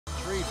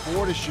3,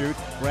 4 to shoot.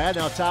 Brad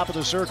now top of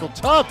the circle.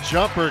 Tough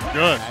jumper,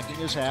 good. Backing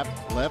his half.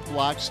 Left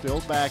block,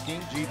 still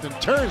backing. Ethan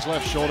turns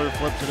left shoulder,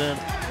 flips it in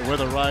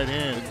with a right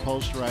hand.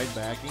 Post right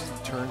backing.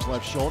 Turns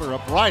left shoulder,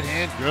 up right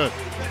hand, good.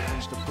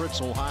 Comes to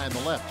Pritzl high on the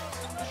left.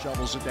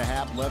 Shovels it to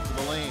Happ, left of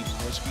the lane.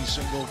 Husky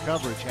single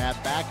coverage.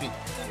 Happ backing.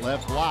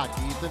 Left block.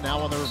 Ethan now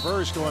on the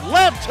reverse, going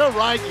left to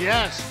right,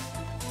 yes.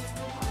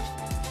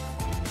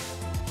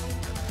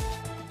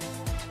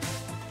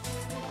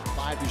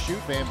 5 to shoot.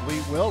 Van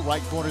Vliet will.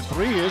 Right corner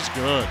 3 is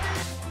good.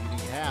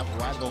 Happ,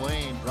 right of the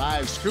lane,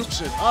 drives,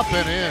 scoops it up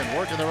and in,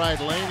 working the right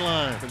lane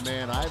line.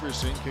 Man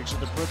Iverson kicks it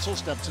to Pritzl,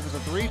 steps into the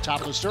 3,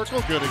 top of the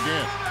circle, good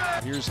again.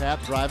 Here's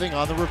Happ driving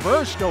on the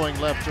reverse, going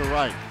left to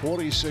right.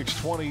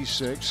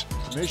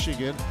 46-26,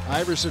 Michigan.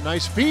 Iverson,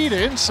 nice feed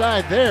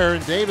inside there,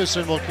 and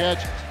Davison will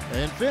catch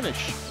and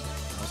finish.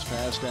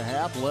 Pass to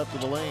Happ, left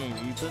of the lane.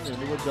 Ethan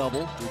into a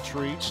double,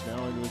 retreats,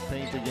 now into the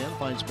paint again,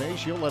 finds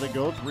Mace, he'll let it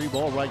go. 3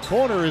 ball, right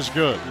corner is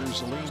good.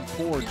 Here's the lean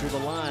forward to the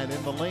line,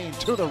 in the lane,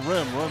 to the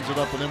rim, runs it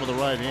up and in with the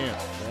right hand.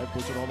 Brad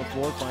puts it on the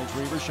floor, finds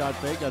Reavers, shot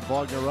fake, got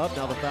Wagner up.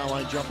 Now the foul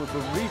line jumper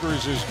from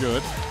Reavers is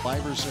good.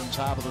 Iverson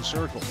top of the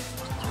circle.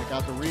 Check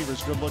out the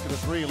Reavers, good look at the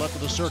 3, left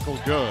of the circle,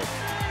 good.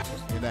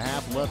 Into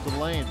Happ, left of the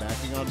lane,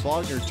 backing on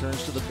Wagner,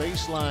 turns to the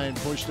baseline,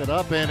 pushed it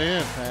up and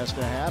in. Pass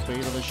to Happ,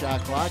 8 on the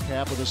shot clock.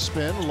 Happ with a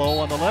spin, low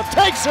on the left,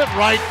 takes it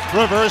right.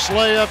 Reverse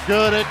layup,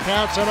 good. It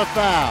counts on a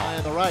foul.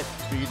 And the right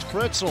feeds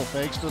Pritzl,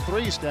 fakes the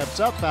 3,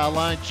 steps up, foul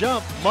line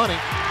jump, money.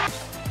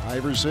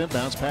 Iverson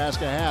bounce pass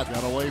to Happ,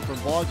 got away from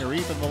Wagner,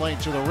 Ethan the lane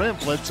to the rim,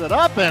 flips it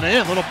up and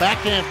in. Little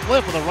backhand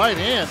flip with the right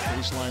hand.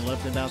 Baseline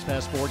left and bounce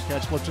pass forward,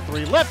 catch flips to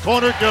 3, left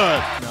corner,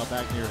 good. Now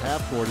back near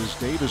half court is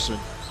Davison.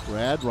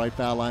 Brad, right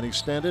foul line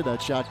extended.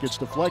 That shot gets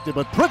deflected,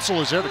 but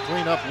Pritzl is there to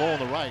clean up low on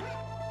the right.